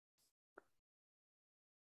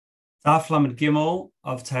Daf Lamed Gimel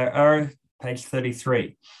of Torah, page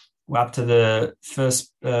 33. We're up to the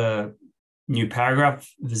first new paragraph,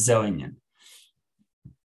 V'Zoinyan.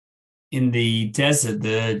 In the desert,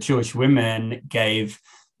 the Jewish women gave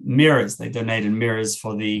mirrors. They donated mirrors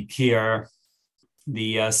for the kier,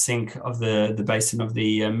 the sink of the basin of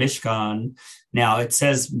the Mishkan. Now it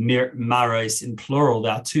says maros in plural.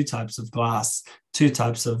 There are two types of glass,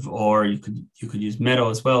 or you could use metal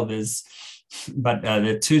as well. But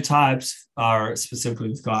the two types are specifically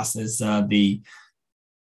with glass. There's the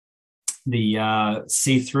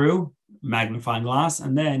see-through magnifying glass,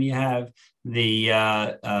 and then you have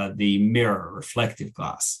the mirror reflective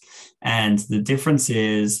glass. And the difference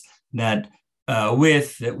is that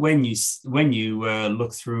when you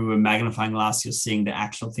look through a magnifying glass, you're seeing the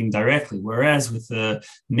actual thing directly. Whereas with the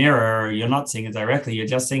mirror, you're not seeing it directly; you're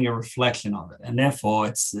just seeing a reflection of it, and therefore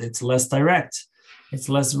it's less direct, it's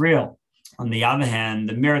less real. On the other hand,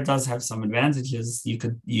 the mirror does have some advantages. You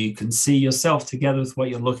can see yourself together with what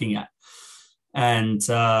you're looking at, and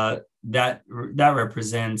that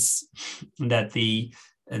represents that the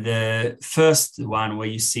first one where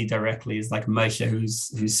you see directly is like Moshe who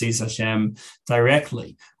sees Hashem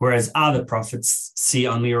directly, whereas other prophets see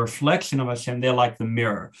only a reflection of Hashem. They're like the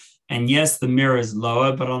mirror, and yes, the mirror is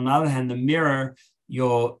lower, but on the other hand, the mirror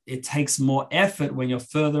it takes more effort when you're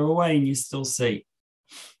further away and you still see.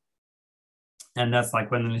 And that's like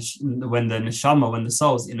when the neshama, when the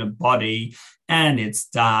soul is in a body and it's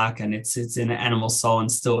dark and it's in an animal soul and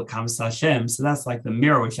still it comes to Hashem. So that's like the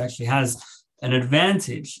mirror, which actually has an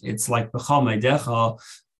advantage. It's like b'chol meidecha,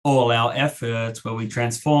 all our efforts where we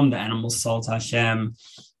transform the animal soul to Hashem.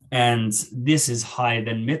 And this is higher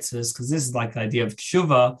than mitzvahs because this is like the idea of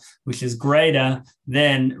tshuva, which is greater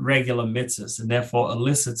than regular mitzvahs and therefore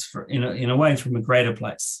elicits in a way from a greater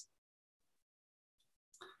place.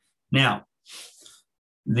 Now,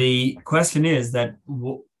 the question is that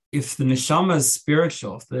if the neshama is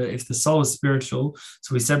spiritual, if the soul is spiritual,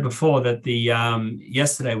 so we said before that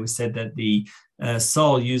yesterday we said that the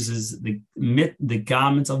soul uses the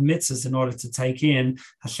garments of mitzvahs in order to take in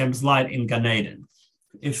Hashem's light in Gan Eden.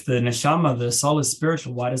 If the neshama, the soul is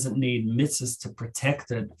spiritual, why does it need mitzvahs to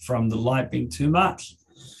protect it from the light being too much?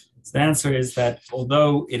 So the answer is that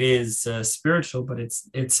although it is spiritual, but it's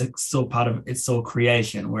still it's still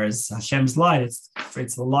creation. Whereas Hashem's light, it's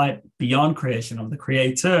the light beyond creation of the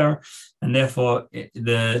Creator, and therefore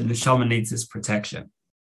the neshama needs this protection.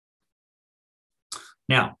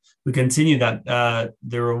 Now we continue that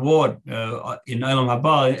the reward in Olam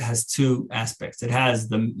Haba has two aspects. It has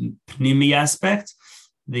the pnimi aspect,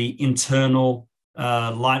 the internal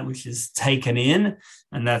light which is taken in,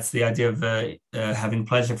 and that's the idea of having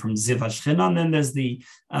pleasure from Ziv HaShechina. And then there's the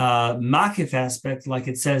makif aspect, like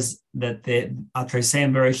it says that the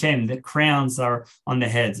Atreseim Bereshem, the crowns are on the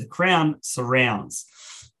heads. The crown surrounds.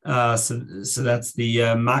 So that's the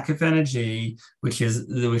makif energy, which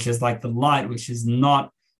is like the light, which is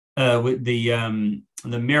not with the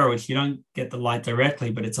mirror, which you don't get the light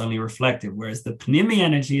directly, but it's only reflective. Whereas the pnimi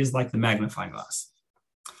energy is like the magnifying glass.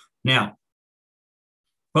 Now,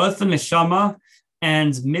 both the neshama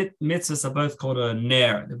and mitzvahs are both called a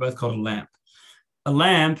ner. They're both called a lamp. A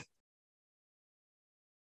lamp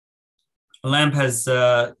has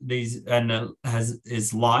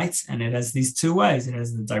is light, and it has these two ways. It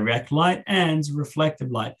has the direct light and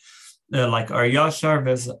reflective light, like Ar Yashar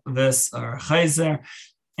versus Ar Chayzer.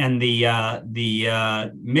 And the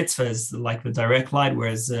mitzvah is like the direct light,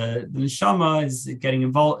 whereas the neshama is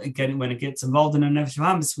when it gets involved in a nefesh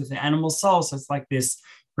hamis with the animal soul. So it's like this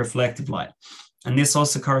reflective light. And this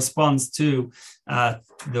also corresponds to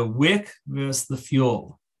the wick versus the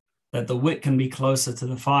fuel, that the wick can be closer to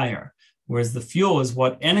the fire, whereas the fuel is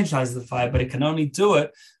what energizes the fire, but it can only do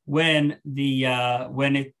it when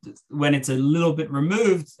it's a little bit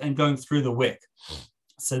removed and going through the wick.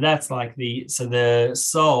 So that's like the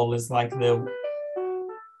soul is like the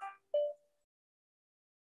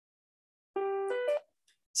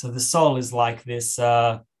soul is like this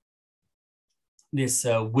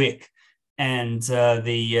wick, and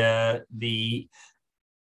the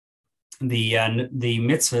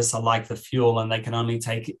mitzvahs are like the fuel, and they can only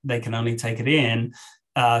take it in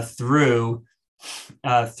through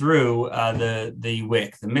the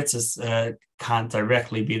wick. The mitzvahs can't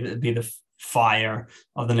directly be the fire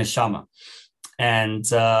of the neshama. And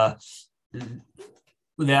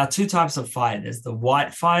there are two types of fire. There's the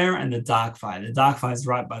white fire and the dark fire. The dark fire is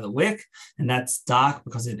right by the wick, and that's dark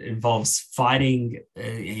because it involves fighting,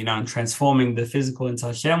 and transforming the physical into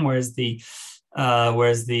Hashem. Whereas the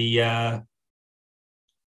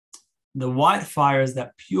the white fire is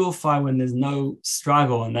that pure fire when there's no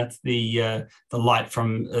struggle, and that's the light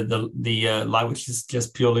from the light which is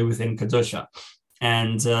just purely within kedusha,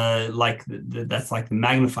 and that's like the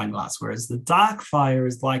magnifying glass. Whereas the dark fire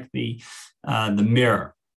is like the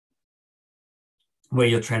mirror, where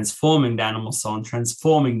you're transforming the animal soul and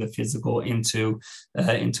transforming the physical into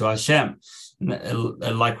Hashem,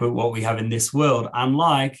 like what we have in this world.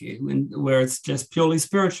 Unlike where it's just purely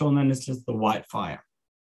spiritual, and then it's just the white fire.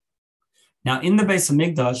 Now, in the Beis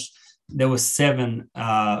Hamikdash, there were seven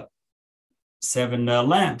lamps.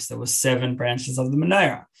 There were 7 branches of the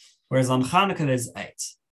menorah, whereas on Chanukah there's 8.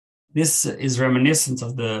 This is reminiscent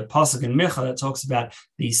of the pasuk in Micha that talks about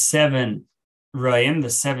the 7 roim, the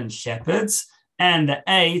 7 shepherds, and the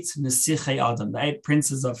 8 Nesichei Adam, the 8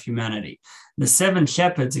 princes of humanity. The 7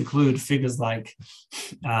 shepherds include figures like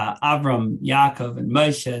Avram, Yaakov, and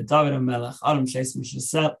Moshe, David HaMelech, Adam, Shes,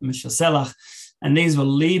 Mishaselach, and these were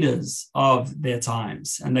leaders of their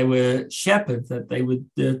times, and they were shepherds that they would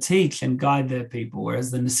teach and guide their people, whereas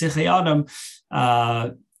the Nesichei Adam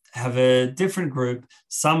have a different group.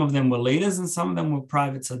 Some of them were leaders, and some of them were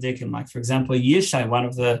private tzaddikim. Like, for example, Yishai, one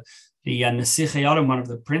of the Nesichei Adam, one of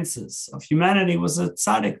the princes of humanity, was a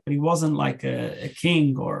tzaddik, but he wasn't like a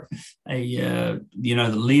king or the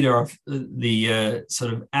leader of the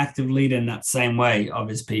sort of active leader in that same way of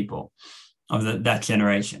his people, of that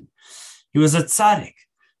generation. He was a tzaddik.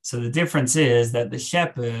 So the difference is that the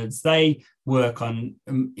shepherds, they work on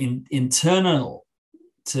internal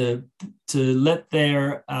to let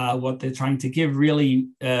their what they're trying to give really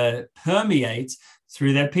permeate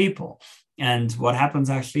through their people. And what happens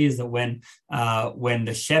actually is that when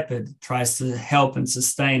the shepherd tries to help and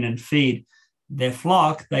sustain and feed their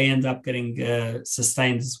flock, they end up getting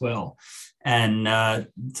sustained as well. And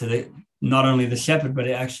not only the shepherd, but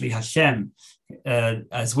actually Hashem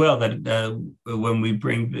as well. That when we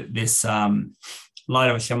bring this light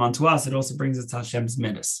of Hashem onto us, it also brings us to Hashem's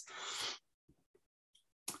midas.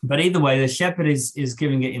 But either way, the shepherd is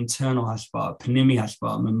giving it internal hashpah, panimi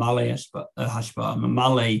hashpah, mamale hashpah,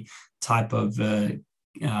 mamale type of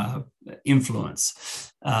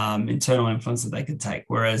influence, internal influence that they could take.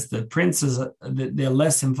 Whereas the princes, they're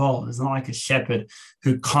less involved. It's not like a shepherd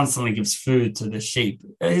who constantly gives food to the sheep.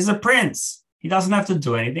 He's a prince. He doesn't have to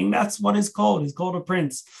do anything. That's what he's called. He's called a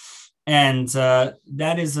prince. And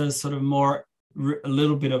that is a sort of a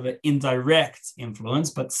little bit of an indirect influence,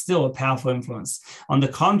 but still a powerful influence. On the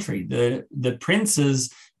contrary, the princes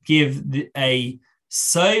give a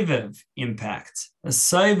sovev impact, a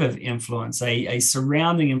sovev influence, a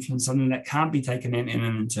surrounding influence, something that can't be taken in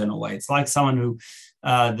an internal way. It's like someone who,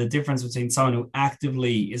 the difference between someone who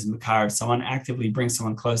actively is makar, someone actively brings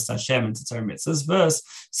someone close to Hashem and to Torah mitzvahs, versus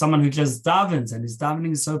someone who just davens, and his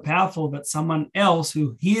davening is so powerful that someone else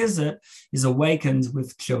who hears it is awakened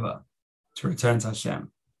with tshuva to return to Hashem.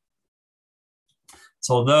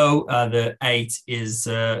 So although the 8 is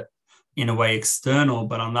in a way external,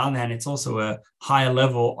 but on the other hand, it's also a higher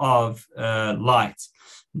level of light.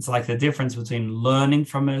 It's like the difference between learning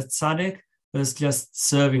from a tzaddik versus just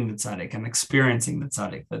serving the tzaddik and experiencing the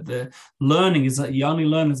tzaddik. But the learning is that you only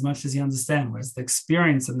learn as much as you understand, whereas the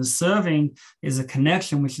experience and the serving is a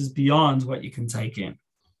connection which is beyond what you can take in.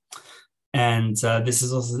 And this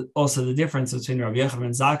is also the difference between Rabbi Yochanan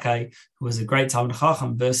ben Zakkai, who was a great Talmid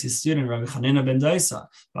Chacham, versus his student, Rabbi Chanina ben Dosa.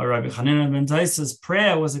 But Rabbi Chanina ben Dosa's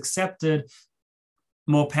prayer was accepted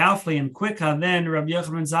more powerfully and quicker than Rabbi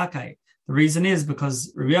Yochanan ben Zakkai. The reason is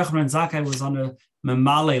because Rabbi Yochanan ben Zakkai was on a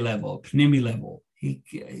memale level, pnimi level.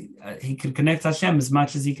 He could connect Hashem as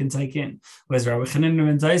much as he can take in. Whereas Rabbi Chanina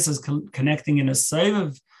ben Dosa is connecting in a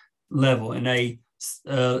sovev level, in a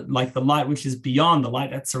like the light which is beyond the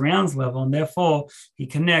light that surrounds level, and therefore he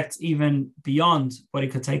connects even beyond what he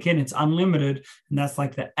could take in. It's unlimited, and that's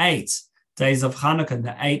like the 8 days of Chanukah,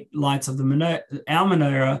 the 8 lights of our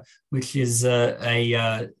menorah, which is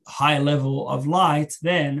a higher level of light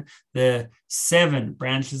than the 7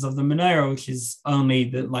 branches of the menorah, which is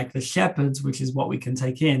only like the shepherds, which is what we can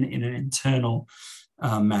take in an internal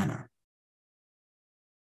manner.